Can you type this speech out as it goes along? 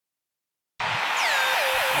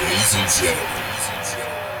Ladies and gentlemen,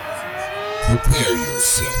 prepare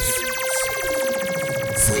yourself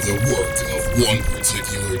for the work of one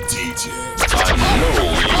particular DJ. I know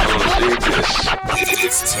you're gonna dig this.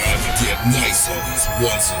 It's time to get nice on these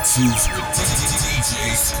ones and twos with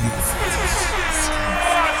DJ Screwface.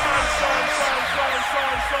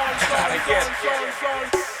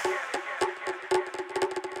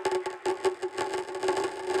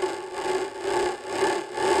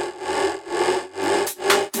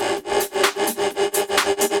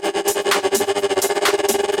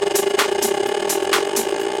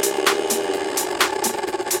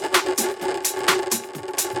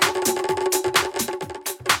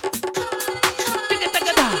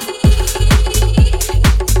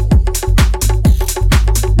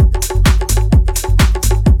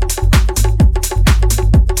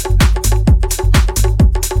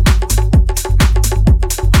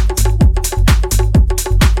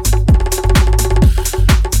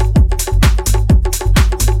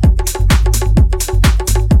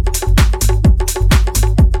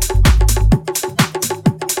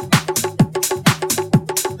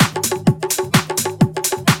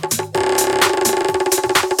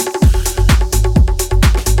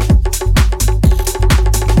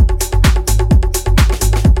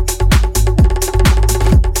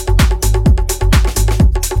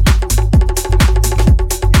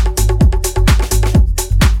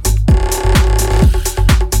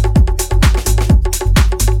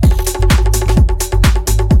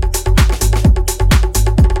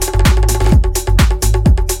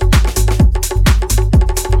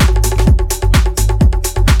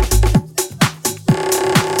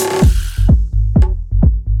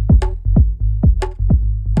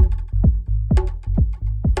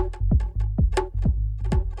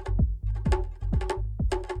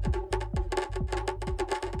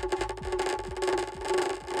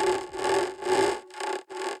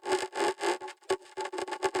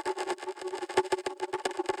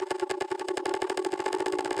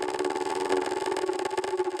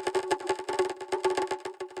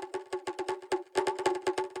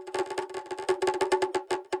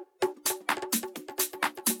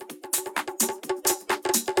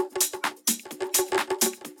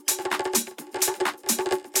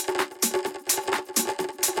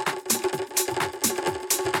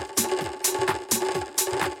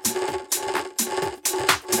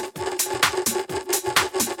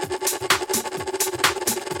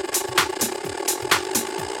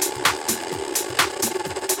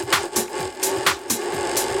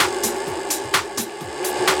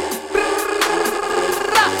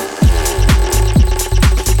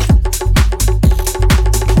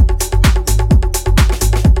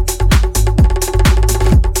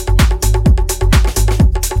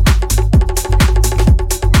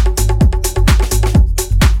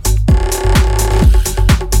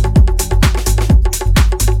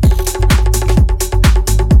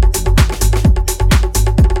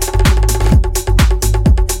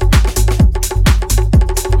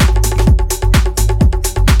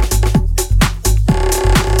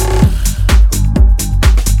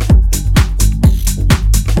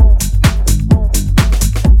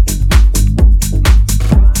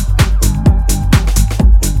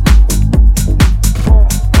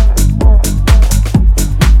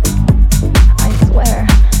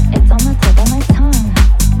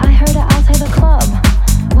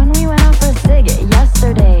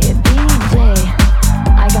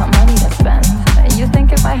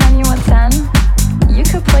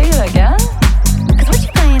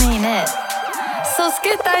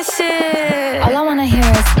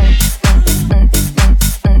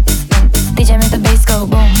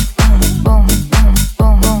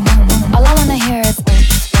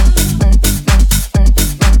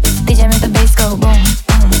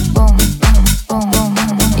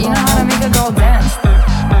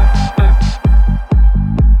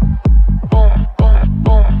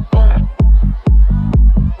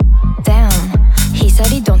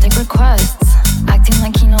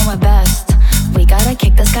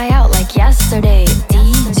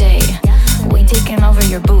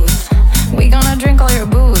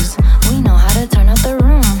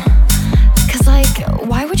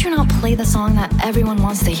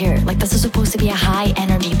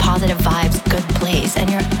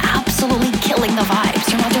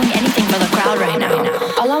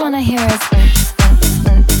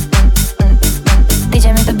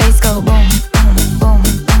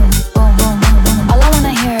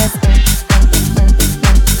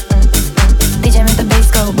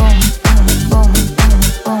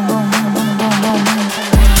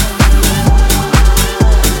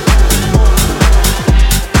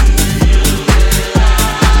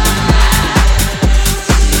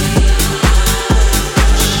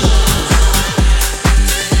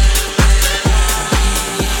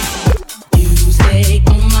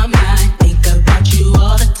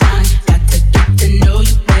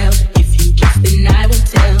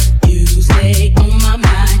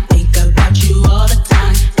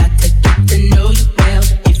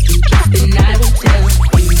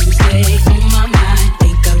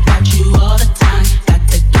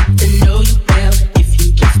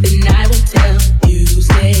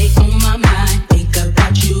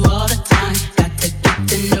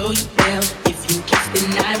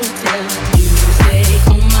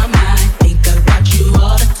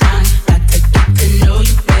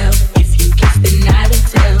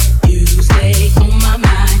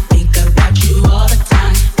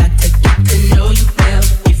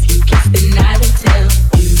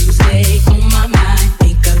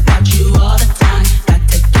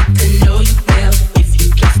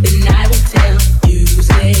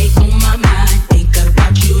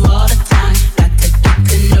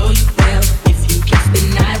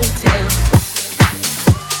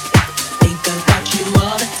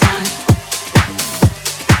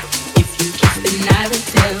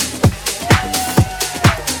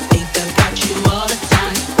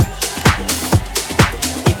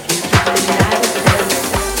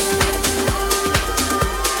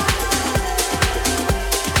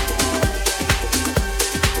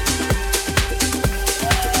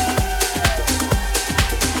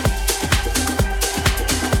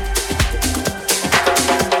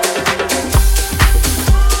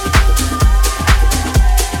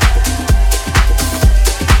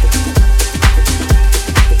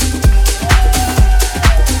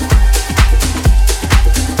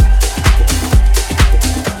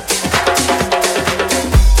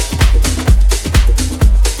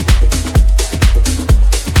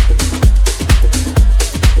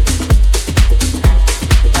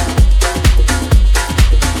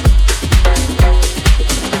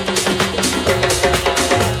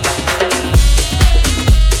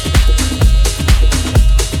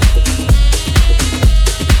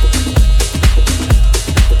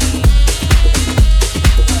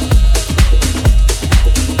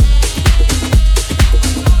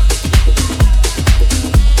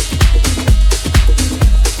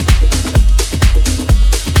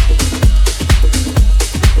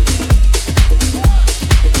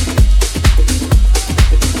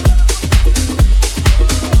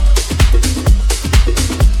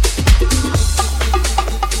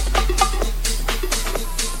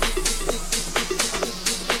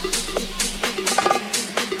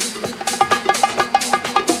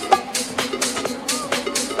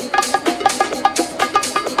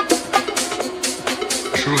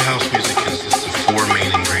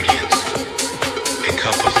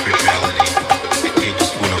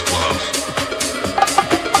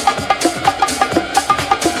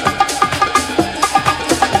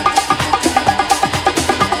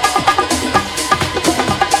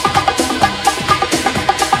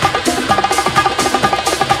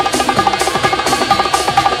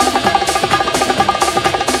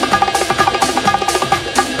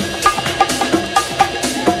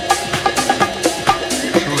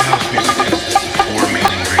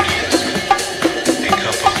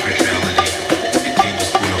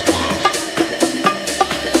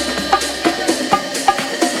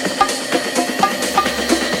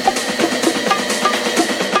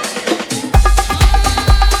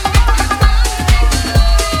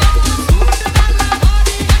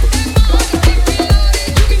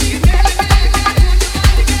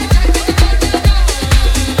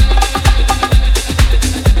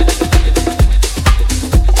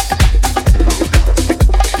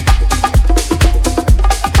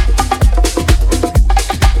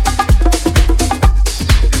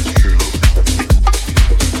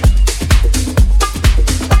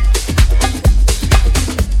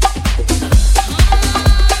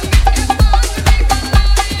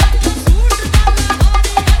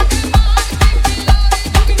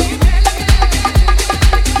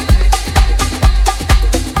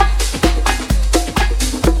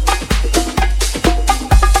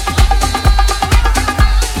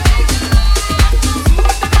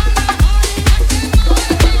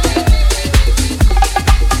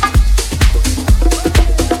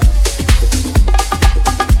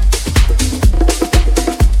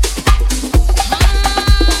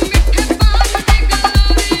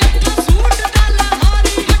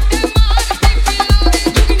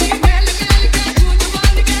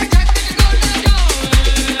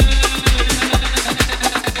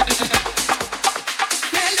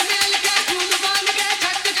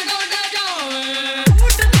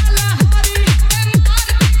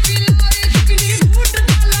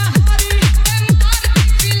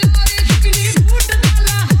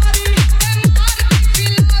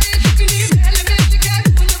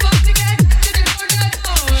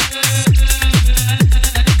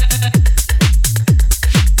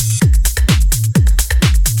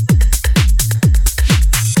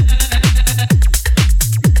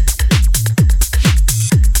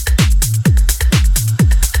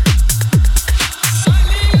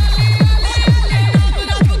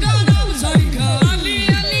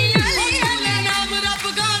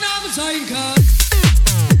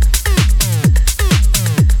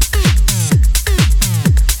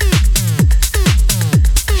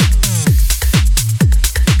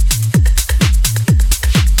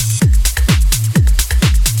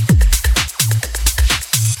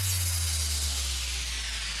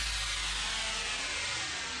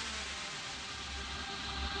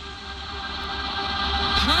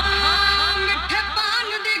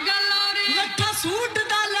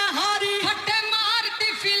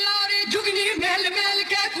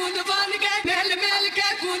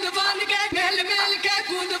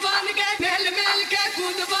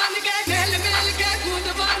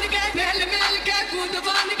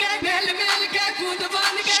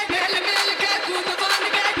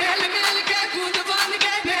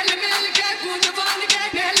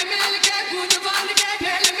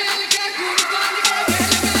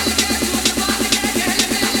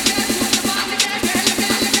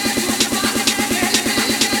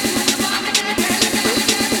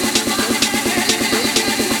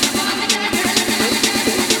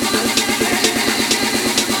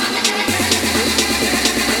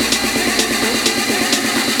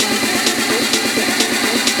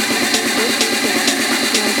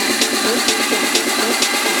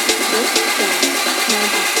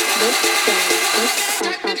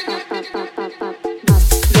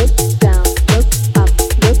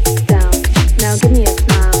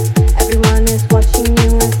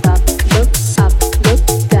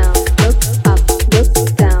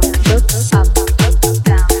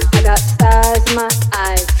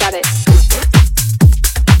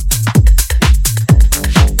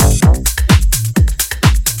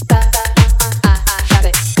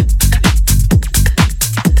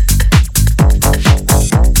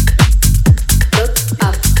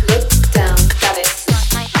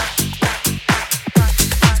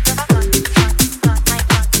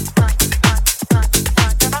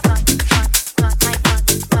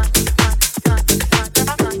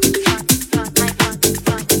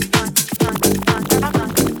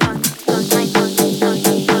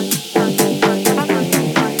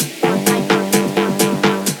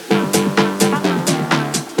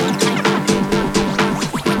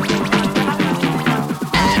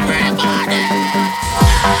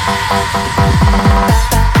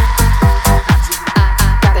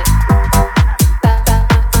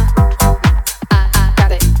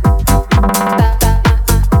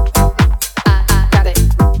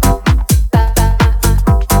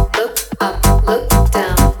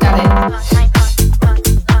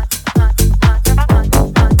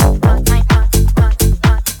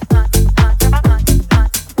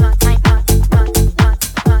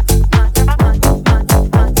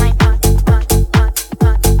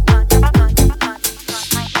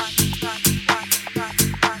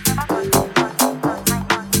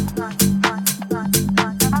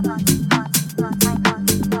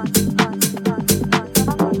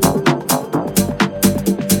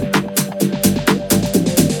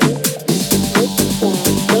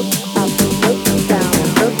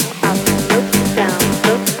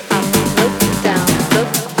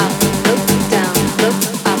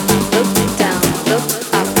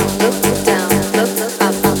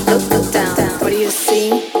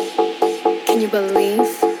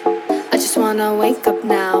 I just wanna wake up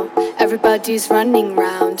now. Everybody's running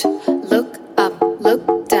round. Look up,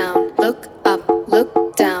 look down. Look up,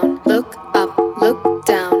 look down. Look up, look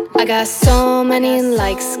down. I got so many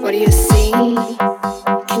likes. What do you see?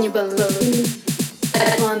 Can you believe? I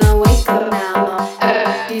just wanna wake up now.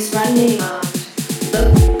 Everybody's running round.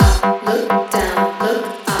 Look up, look down. Look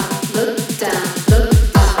up, look down. Look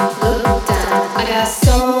up, look down. I got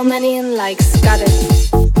so many likes. Got it.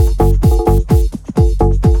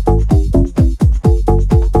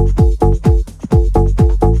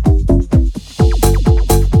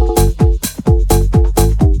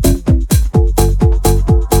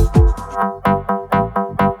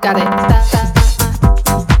 Got it. Got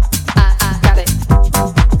it. Got it.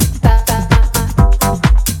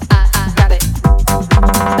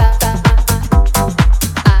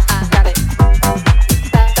 Got it.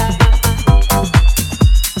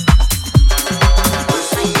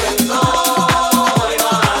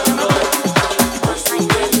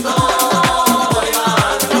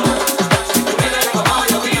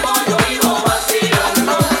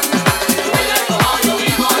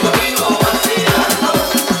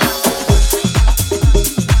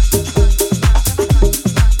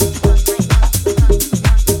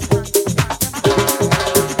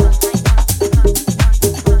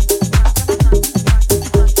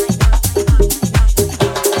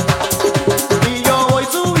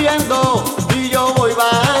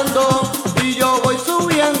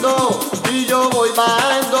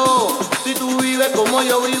 Como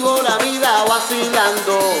yo vivo la vida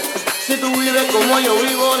vacilando. Si tú vives como yo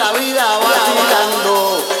vivo la vida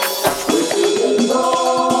vacilando. Voy subiendo,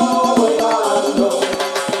 voy bajando.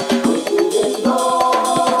 Voy subiendo,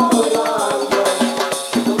 voy bajando.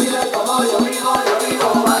 Si tú vives como yo vivo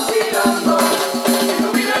vacilando. Si tú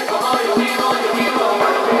vives como yo vivo vacilando.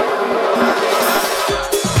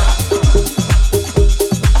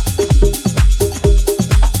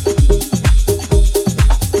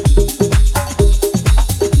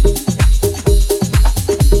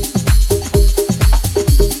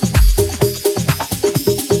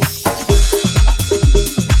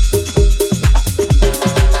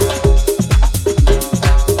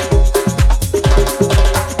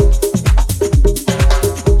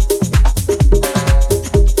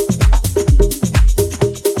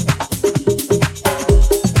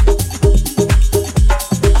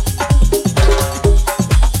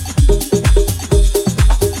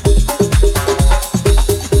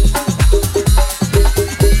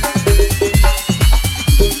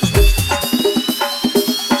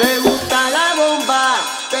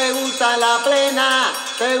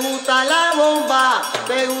 Te gusta la bomba,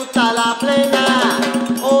 te gusta la plena.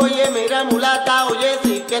 Oye, mira mulata, oye,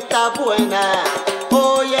 sí que está buena.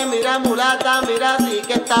 Oye, mira mulata, mira, sí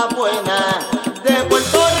que está buena. De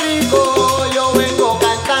Puerto Rico yo vengo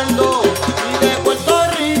cantando. Y de Puerto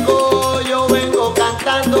Rico yo vengo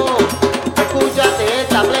cantando. Escúchate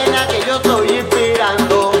esta plena que yo estoy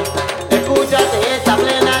inspirando. Escúchate esta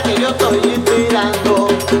plena que yo estoy inspirando.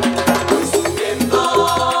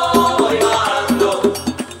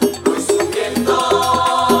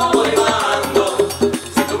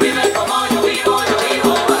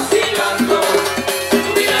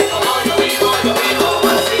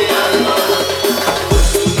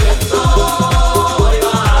 Oh,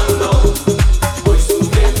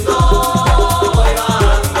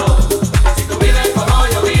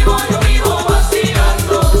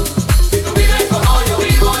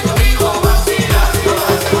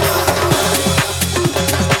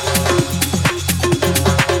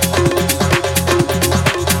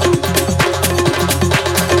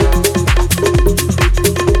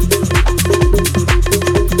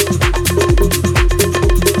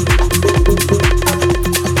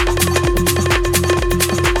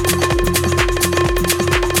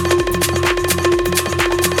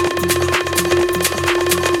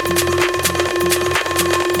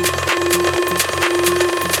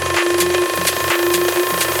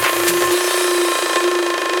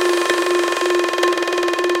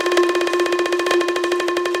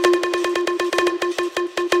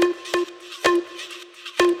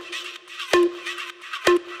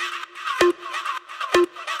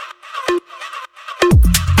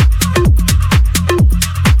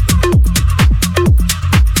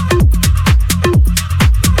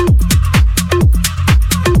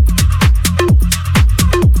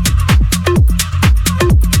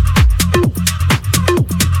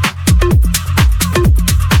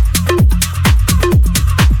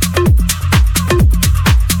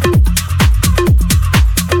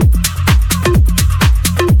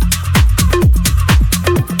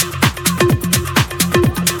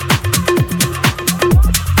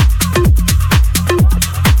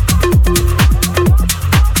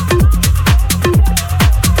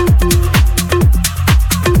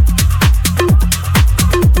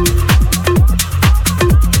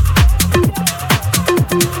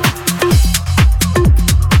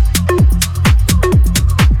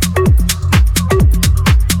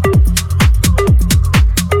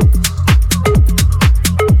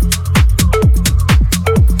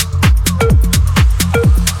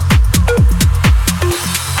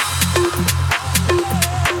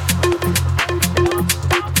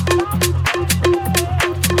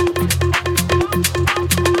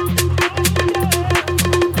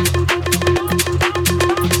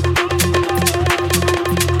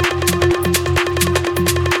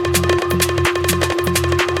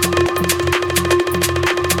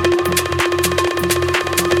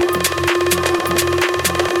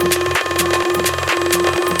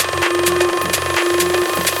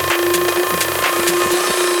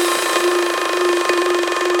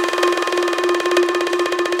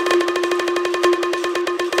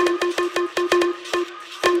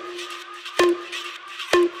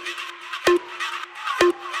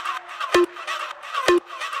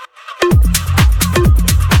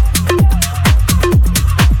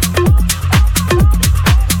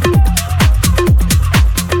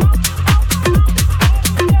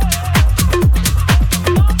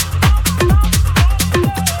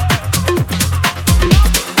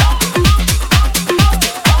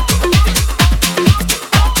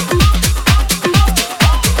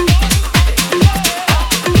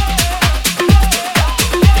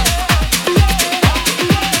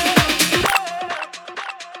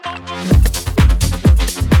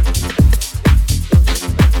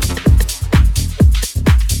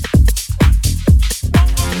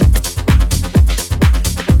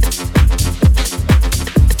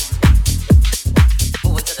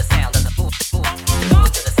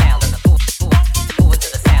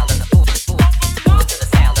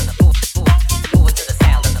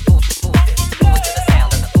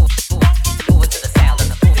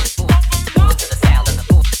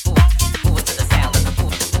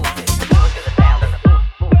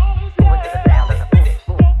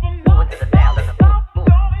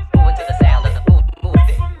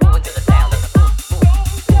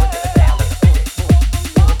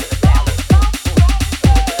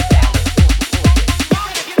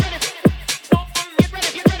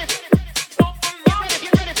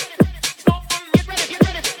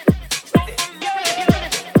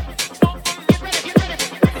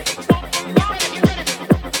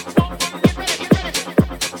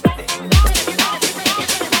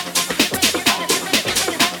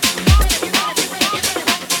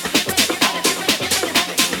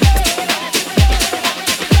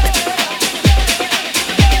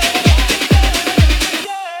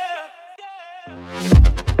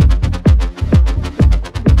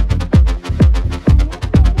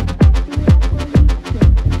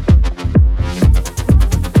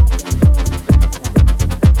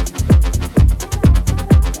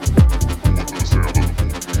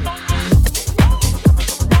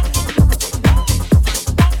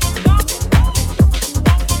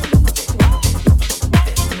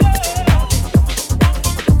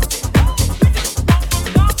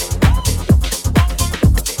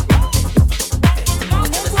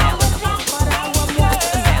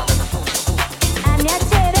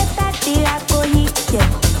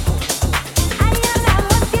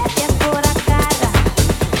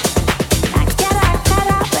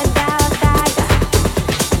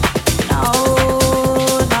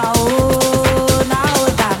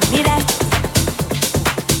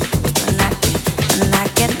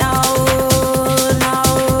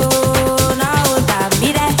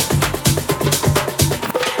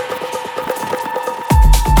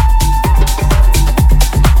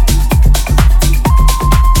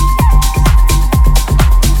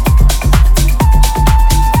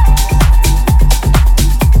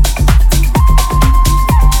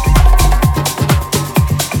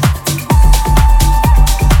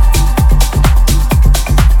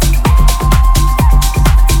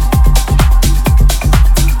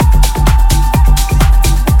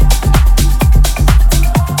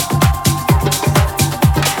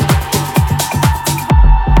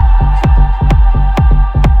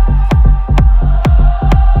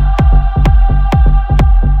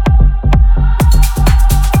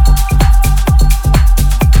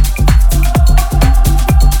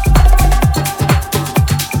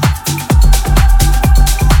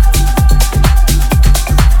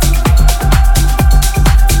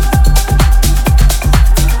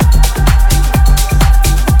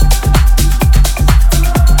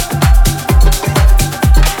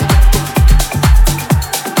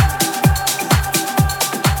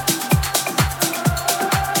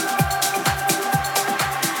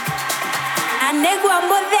 Anegua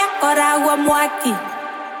modea koragua mwaki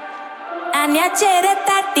Aniachere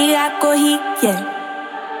tatiga kohikie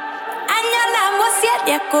Anyona mosia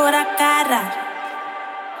dia kora cara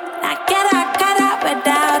Na kera cara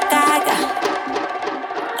without kaga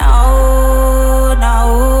No,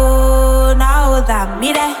 no, no, that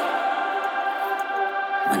mire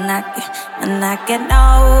Manake,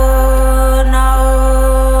 no,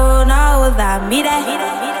 no, no, that mire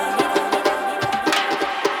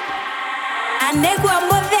Anegua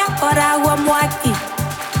modea koragua mwaki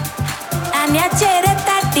Aniachere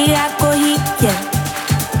tatiga kohikie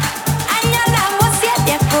Anyona mosia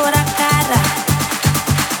dia kora cara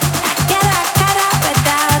Akera cara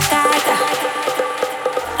without kaga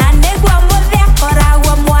Anegua modea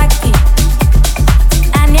koragua mwaki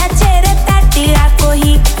Aniachere tatiga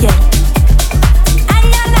kohikie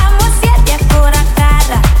Anyona mosia dia kora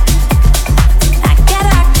cara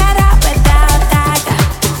Akera cara without kaga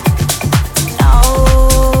No,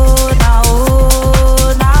 no,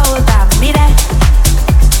 no, that mire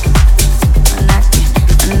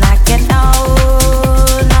Manake, no,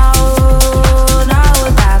 no, no,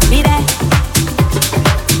 that mire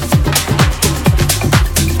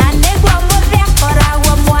Anegua modea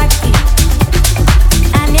koragua mwaki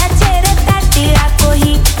Aniachere tatiga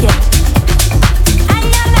kohikie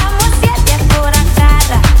Anyona mosia dia kora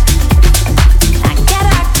cara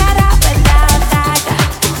Akera cara without kaga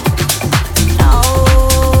No,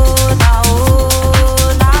 no,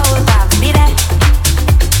 no, that mire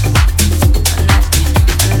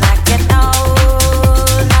Manake, no,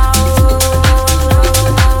 no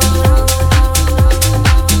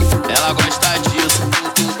Ela gosta disso.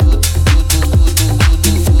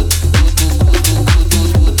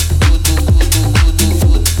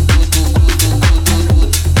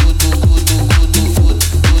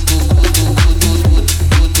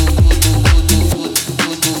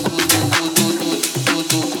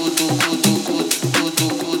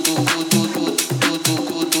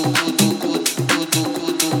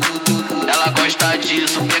 Ela gosta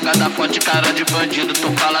disso, pegada forte, cara de bandido.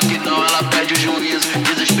 Tu fala que não, ela perde o juízo.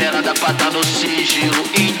 Desesperada pra tá no sigilo.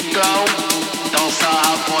 Então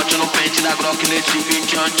sarra forte no pente da Glock nesse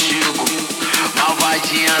beat antigo.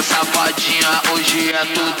 Malvadinha, safadinha, hoje é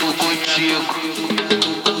tudo contigo.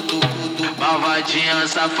 Malvadinha,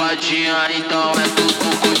 safadinha, então é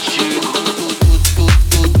tudo contigo.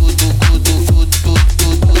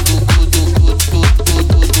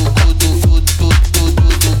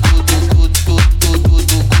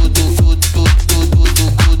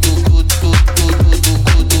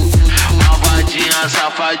 Malvadinha,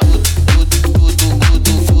 safadinha.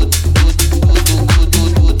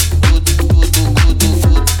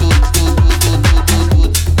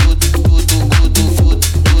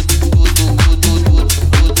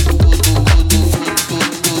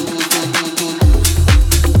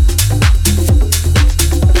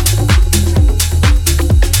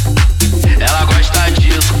 Ela gosta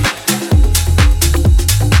disso.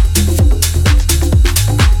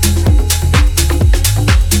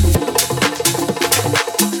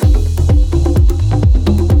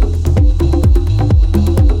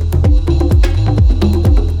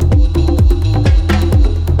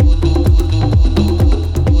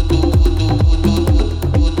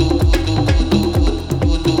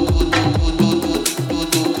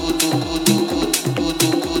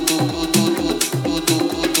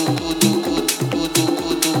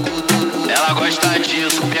 Ela gosta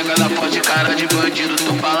disso, pegada forte, cara de bandido.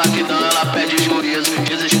 Tu fala que não, ela perde juízo.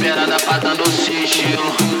 Desesperada pra dar no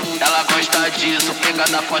sigilo. Ela gosta disso,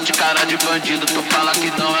 pegada forte, cara de bandido. Tu fala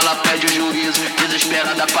que não, ela perde o juízo.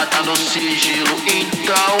 Desesperada pra tá no sigilo.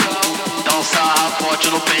 Então sarra forte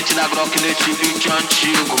no pente da Glock nesse beat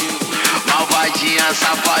antigo. Malvadinha,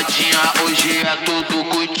 safadinha, hoje é tudo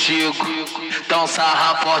contigo. Então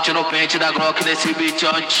sarra forte no pente da Glock nesse beat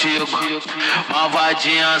antigo.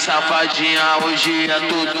 Malvadinha, safadinha, hoje é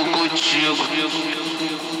tudo contigo.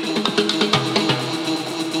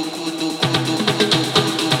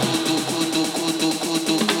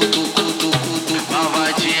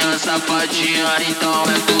 Malvadinha, safadinha, então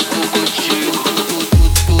é tudo contigo.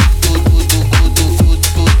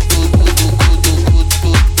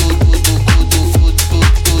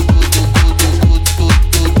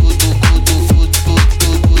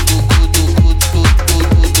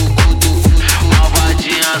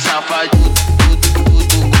 Safadinha.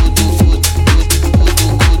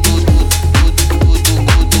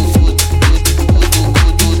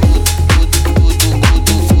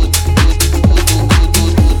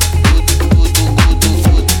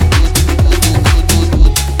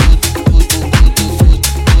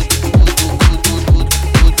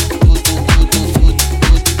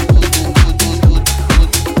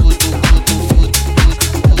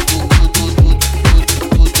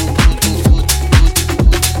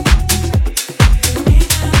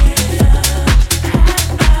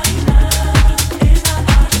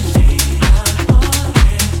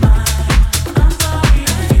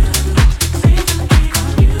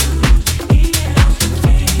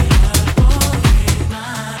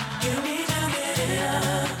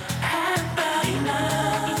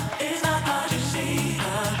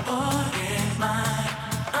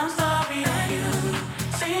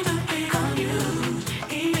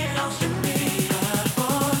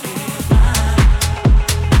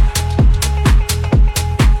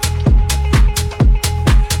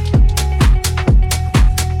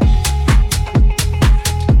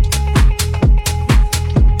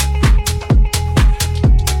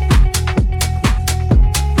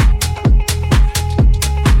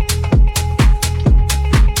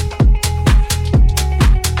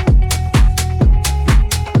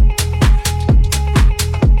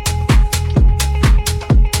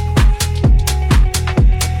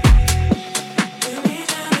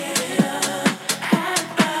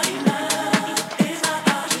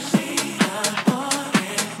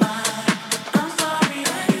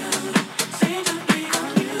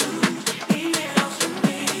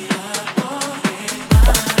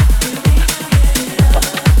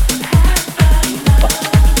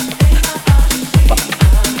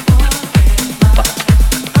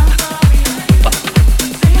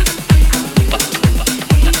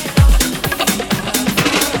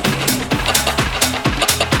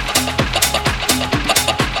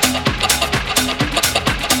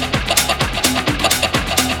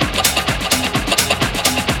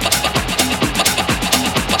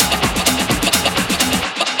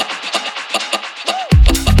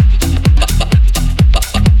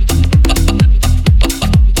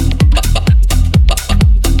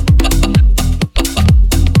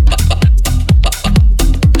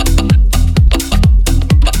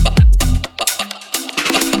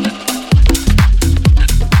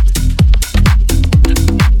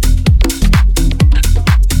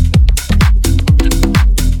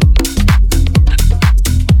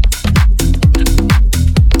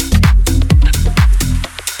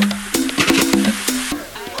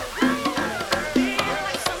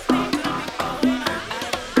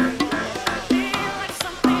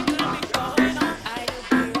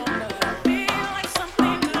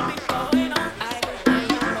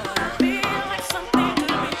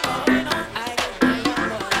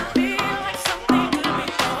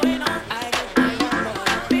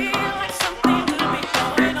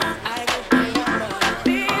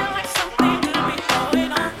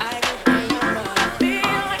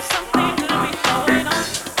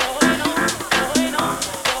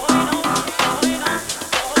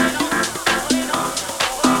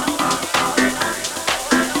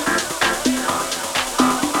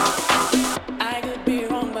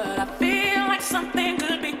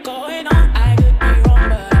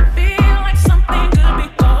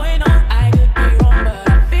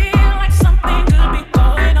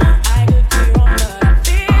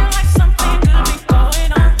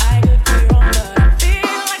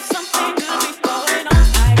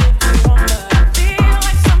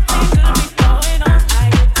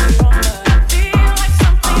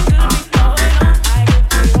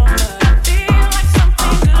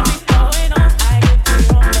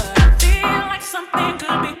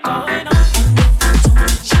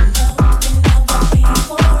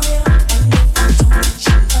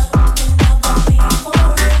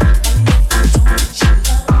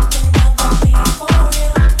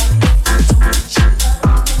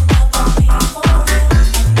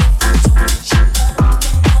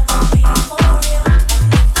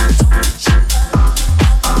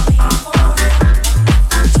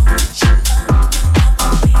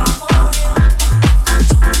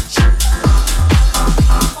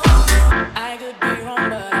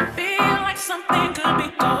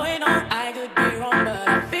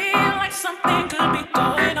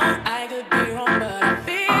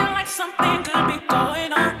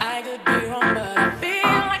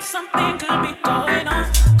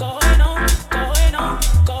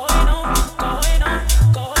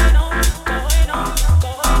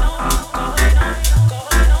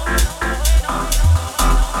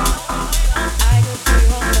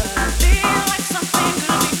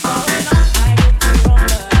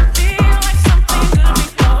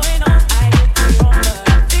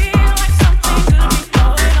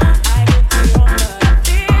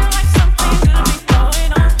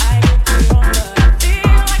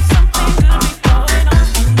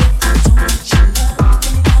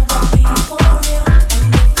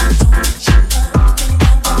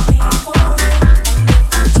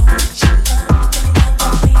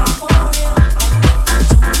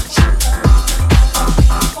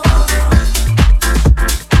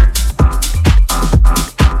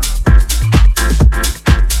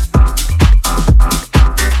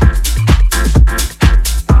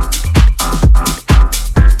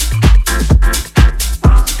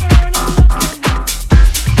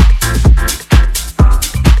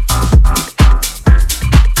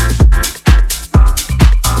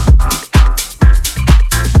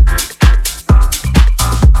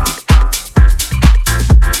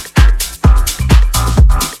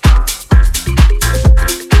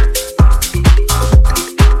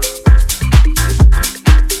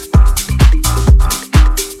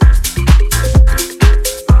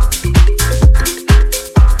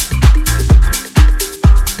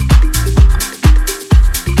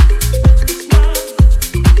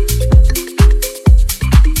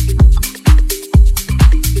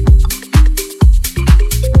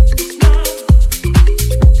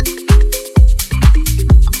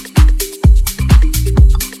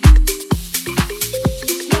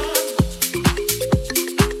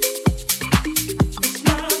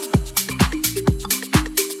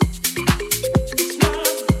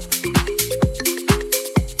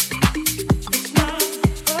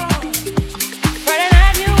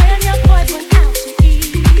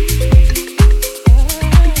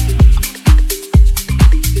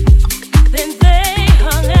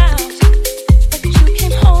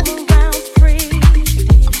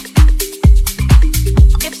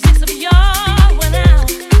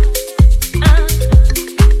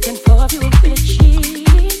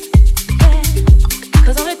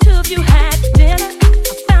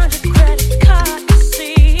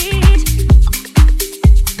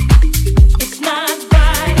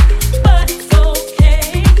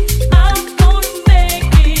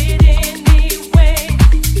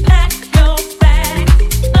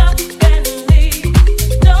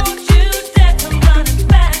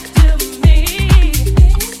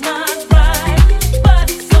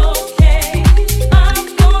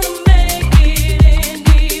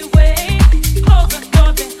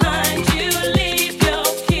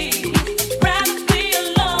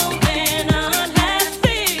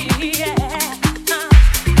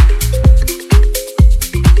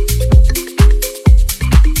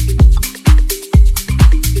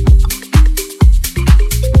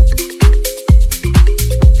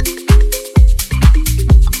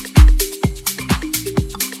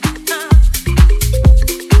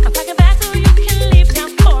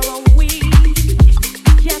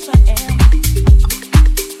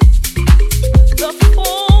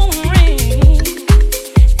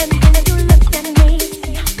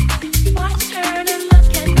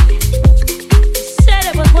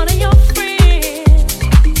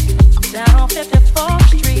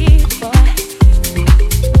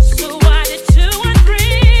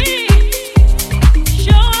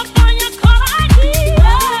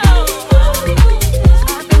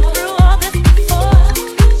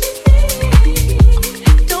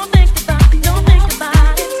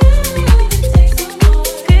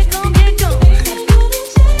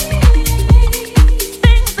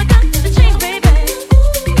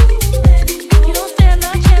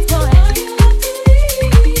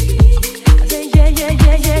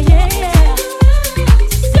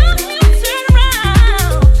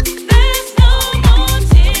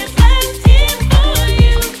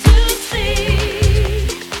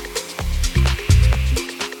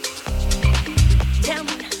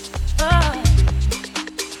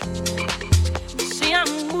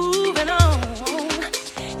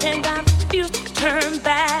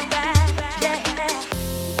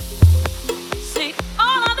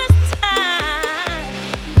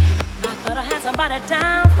 everybody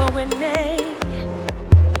down for winning.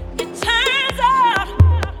 It turns out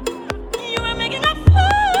you were making a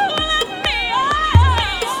fool of me.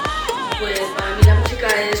 Pues para mí la música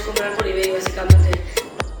es comprar por eBay, básicamente.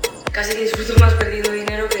 Casi que disfruto más perdiendo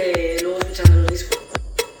dinero que luego escuchando los discos.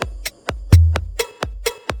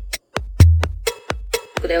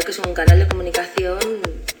 Creo que es un canal de comunicación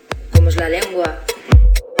como es la lengua.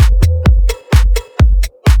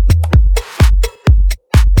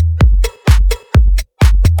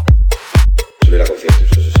 Subir a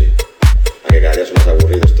conciertos, eso sí. Aunque cada día son más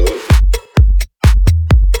aburridos todos.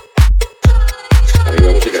 A mí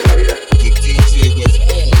la música es la vida. The DJ with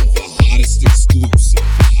all the hottest exclusive.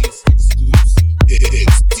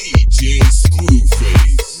 It's DJ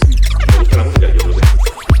Screwface. Me gusta la música, yo lo sé.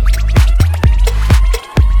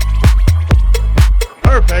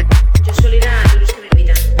 Perfect. Yo suelo ir a los que me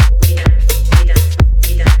invitan.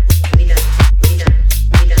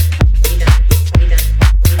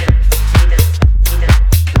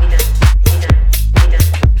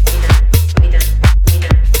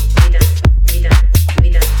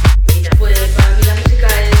 Pues para mí la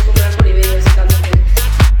música es comprar por eBay, básicamente.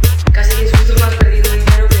 Casi que disfruto más perdiendo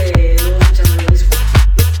dinero que luego escuchando el disco.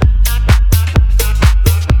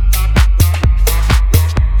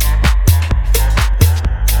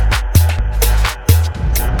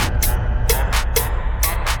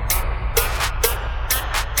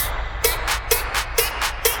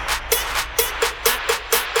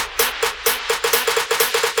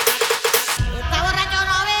 Está borracho,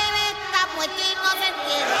 no bebe, está muerto y no se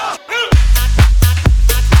entierra.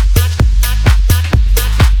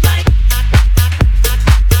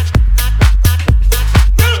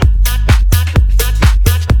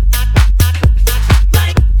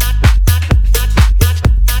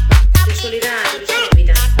 Yo suelo ir a los que me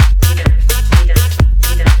invitan.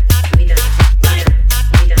 Muerto y no se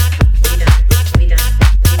entierra.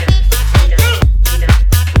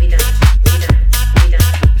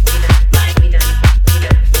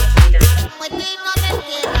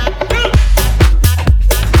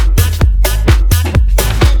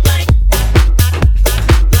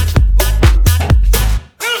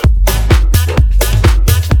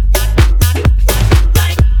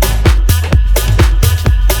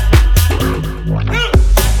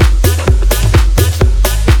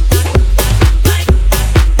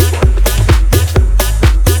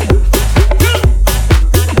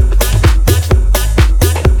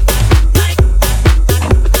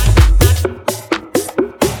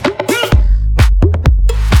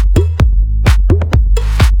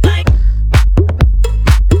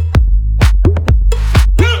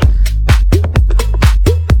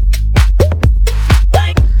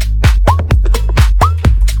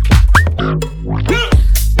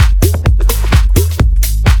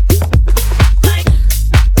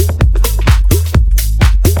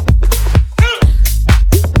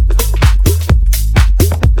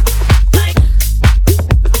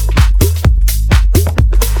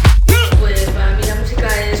 Pues para mí la música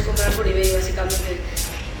es comprar por eBay, básicamente.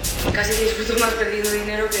 Casi que disfruto más perdiendo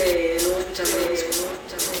dinero que luego escuchando el disco.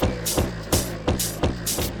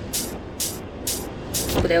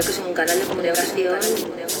 Creo que es un canal de comunicación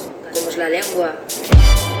como es la lengua.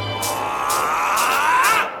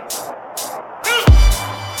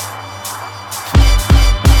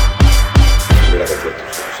 Subir a conciertos,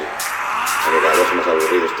 eso sí. Aunque cada día son más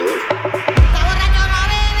aburridos todos. Está borracho, no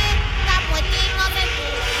bebe, está muerto y no se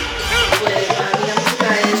entierra. Pues para mí la música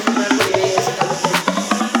es comprar por eBay, básicamente.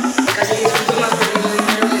 Casi que disfruto más perdiendo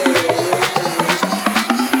dinero que luego escuchando el disco.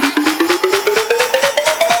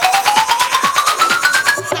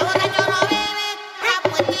 Está borracho, no bebe, está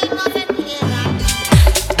muerto y no se entierra.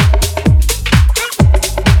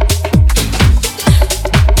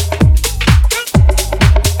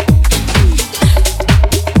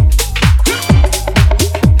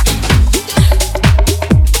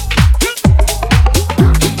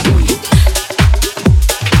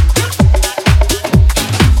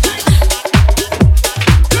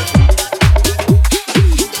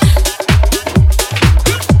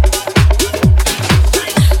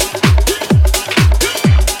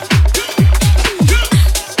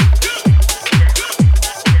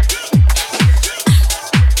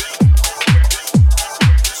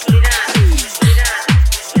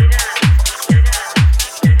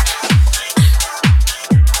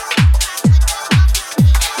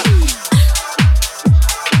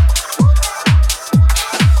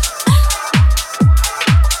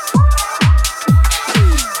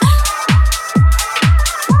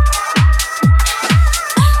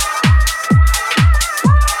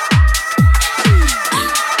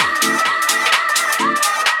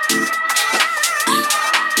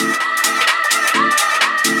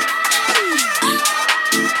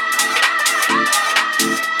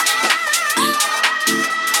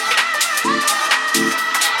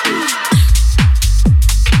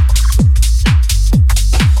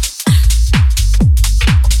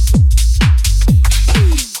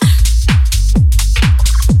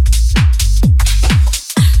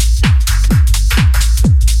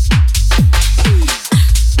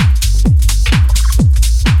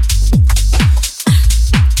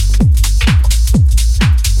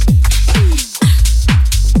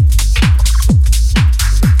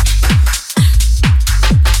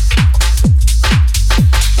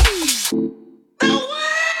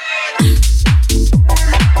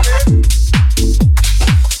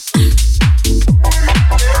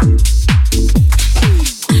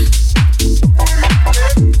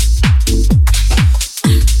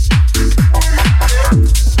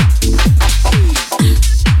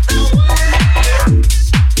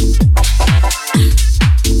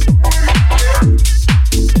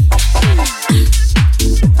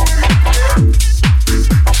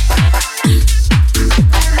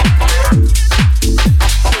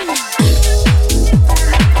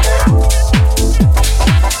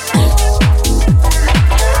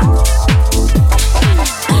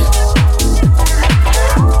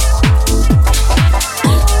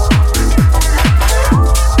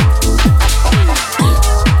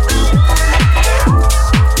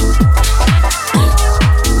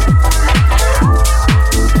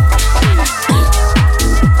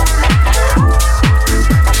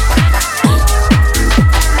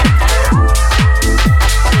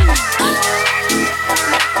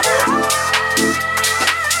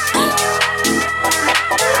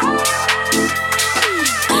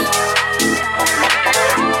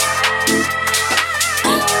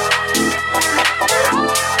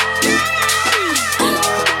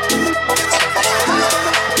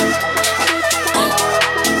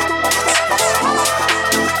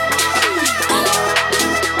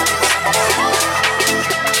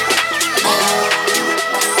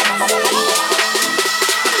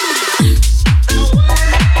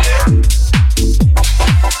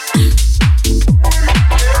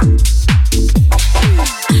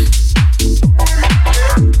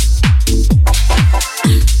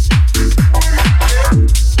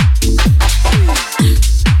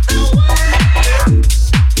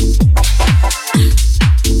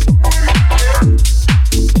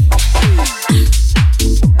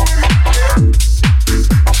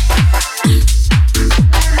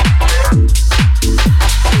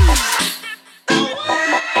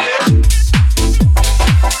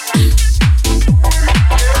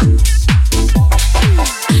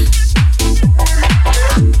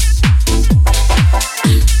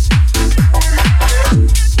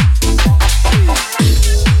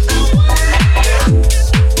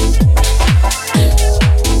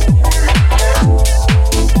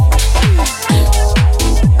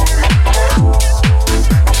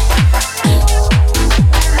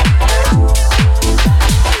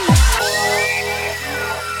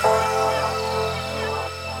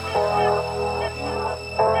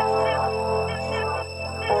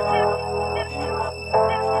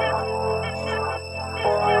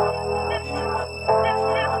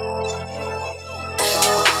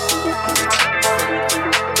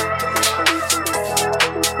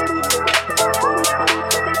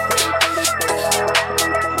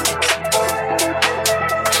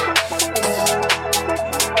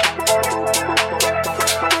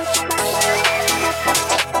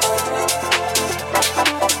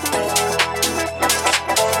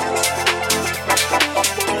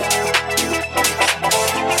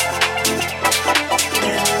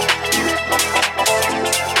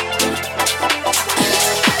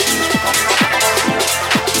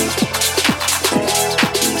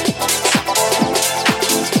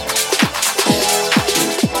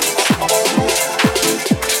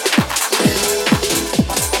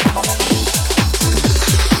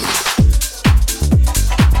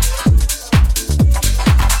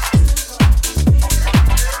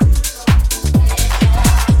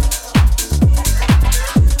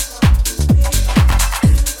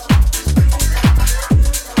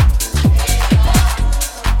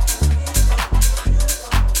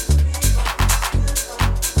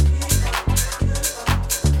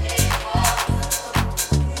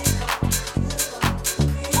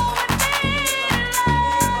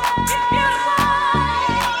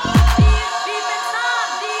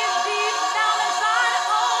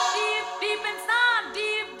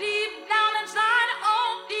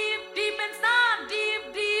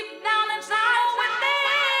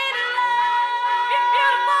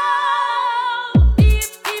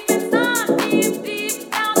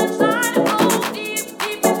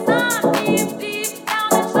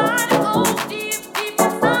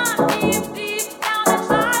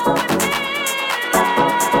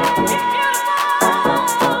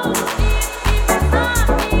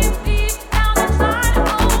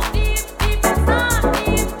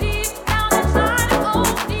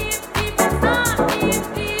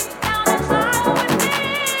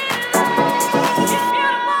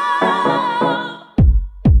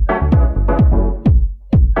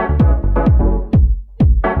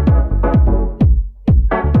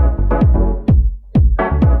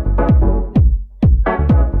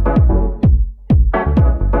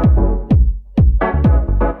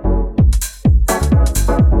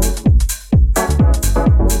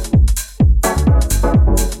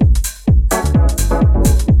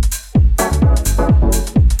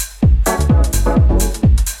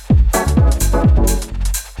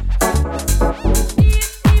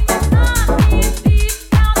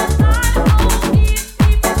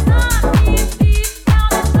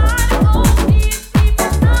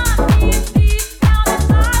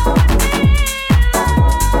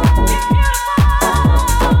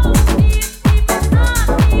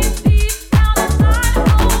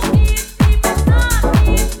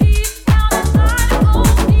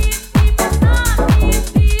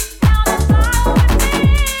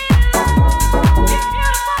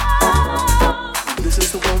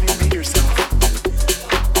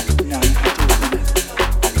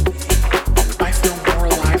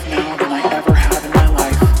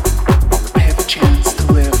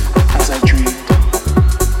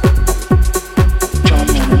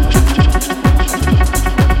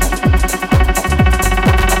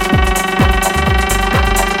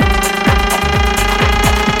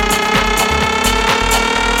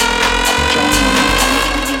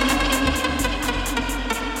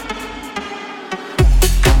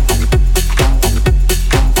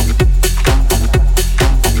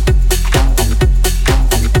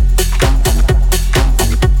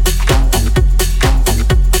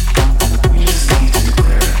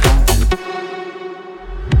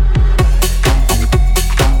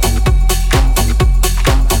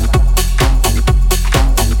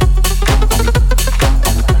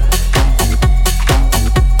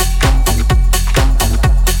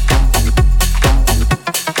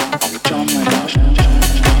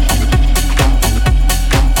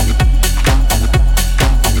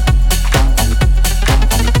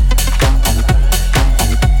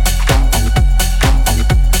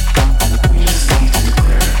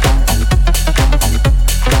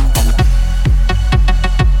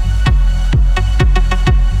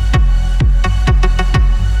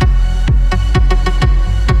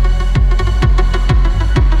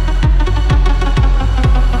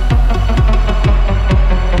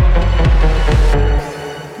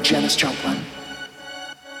 Janis Joplin.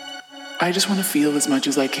 I just want to feel as much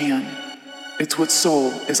as I can. It's what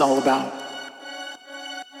soul is all about.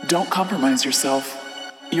 Don't compromise yourself.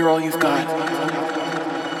 You're all you've got.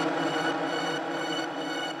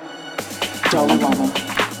 Dalai Lama.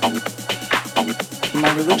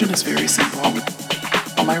 My religion is very simple.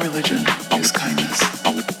 My religion is kindness.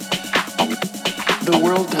 The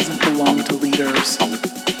world doesn't belong to leaders.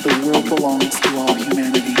 The world belongs to all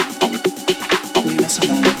humanity. Leave us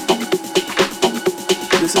alone.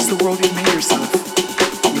 This is the world you've made yourself.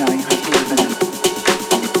 Now you have to live in it.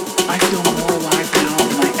 I feel more alive now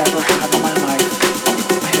than I ever have in my life.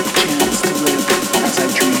 I have a chance to live as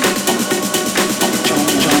I dreamed.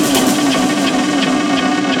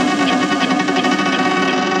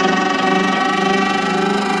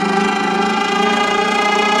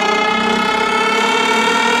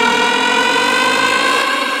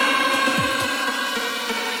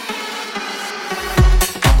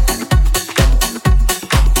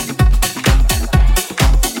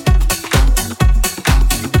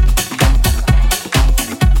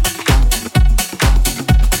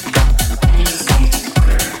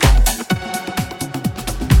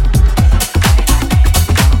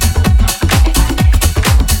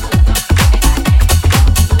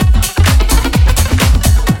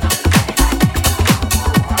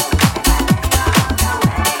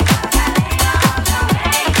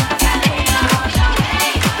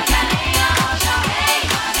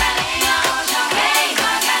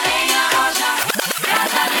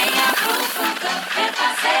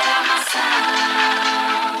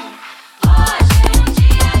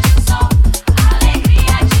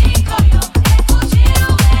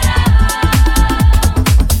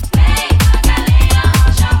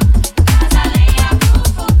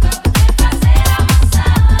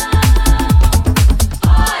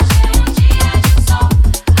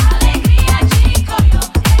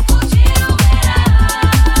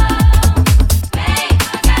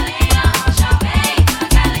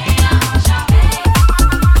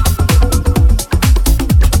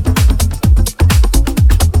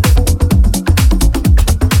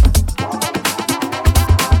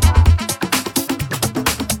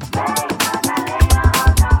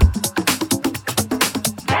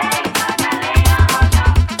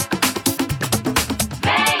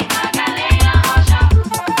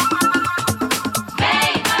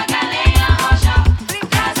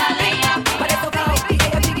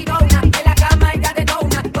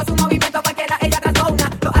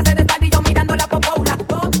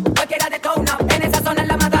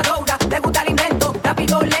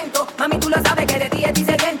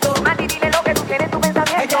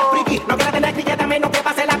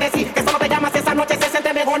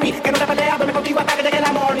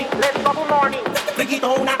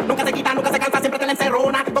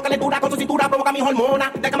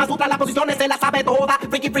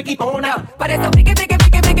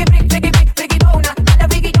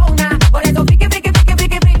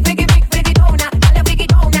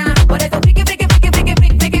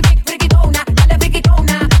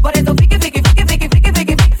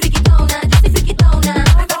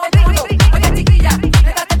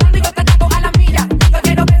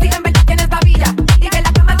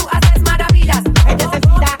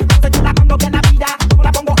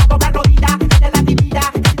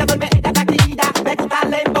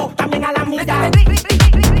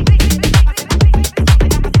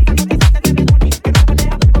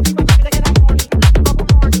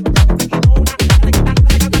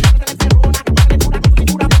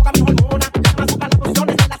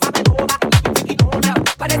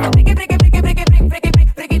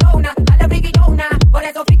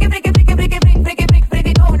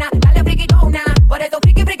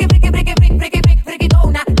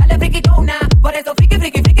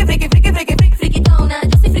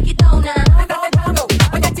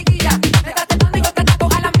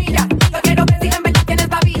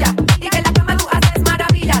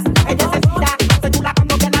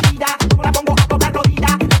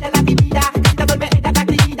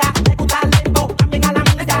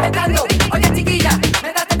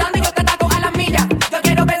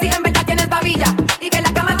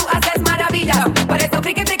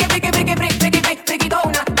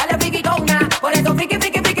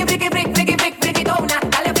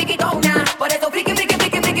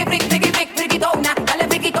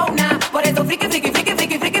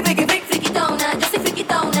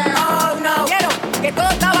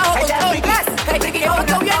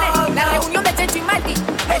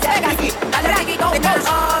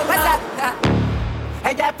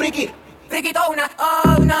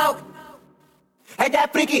 Ella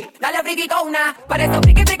es friki, dale friquitona. Por eso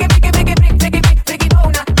friki, friki, friki, friki, friki, friki,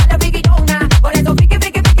 frikitona. Dale friquitona. Por eso friki,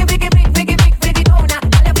 friki, friki,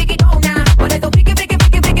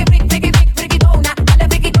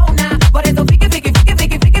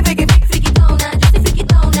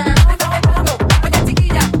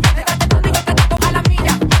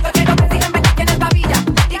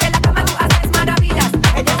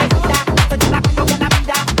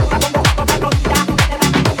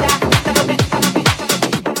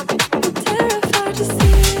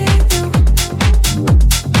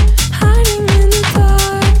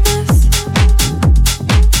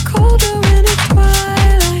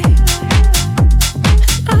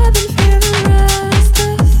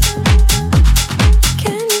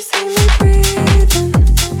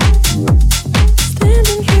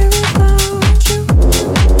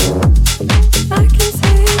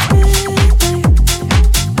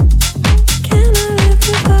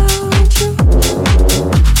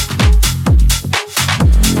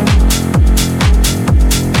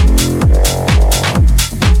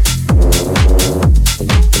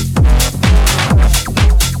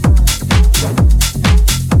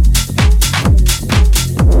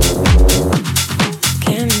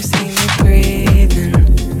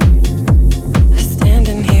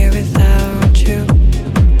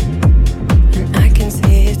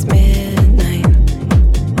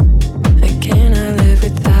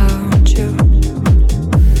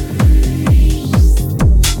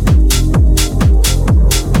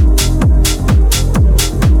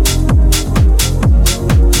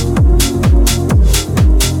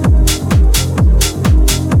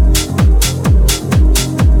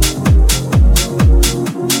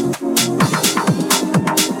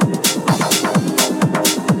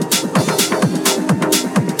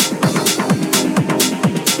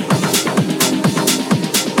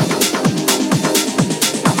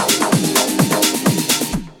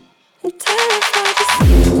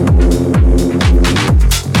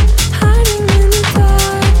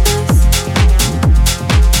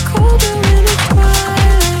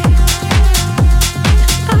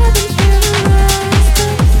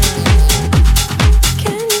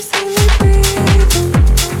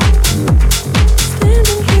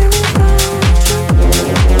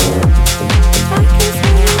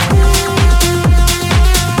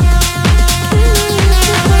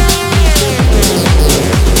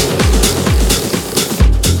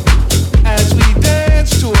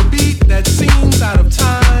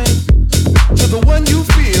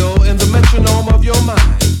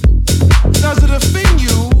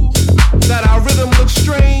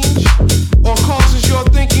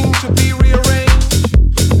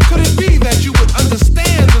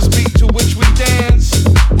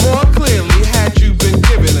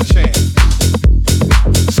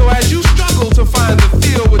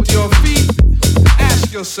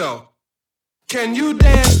 yourself. Can you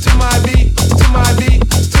dance to my beat, to my beat,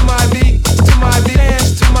 to my beat, to my beat?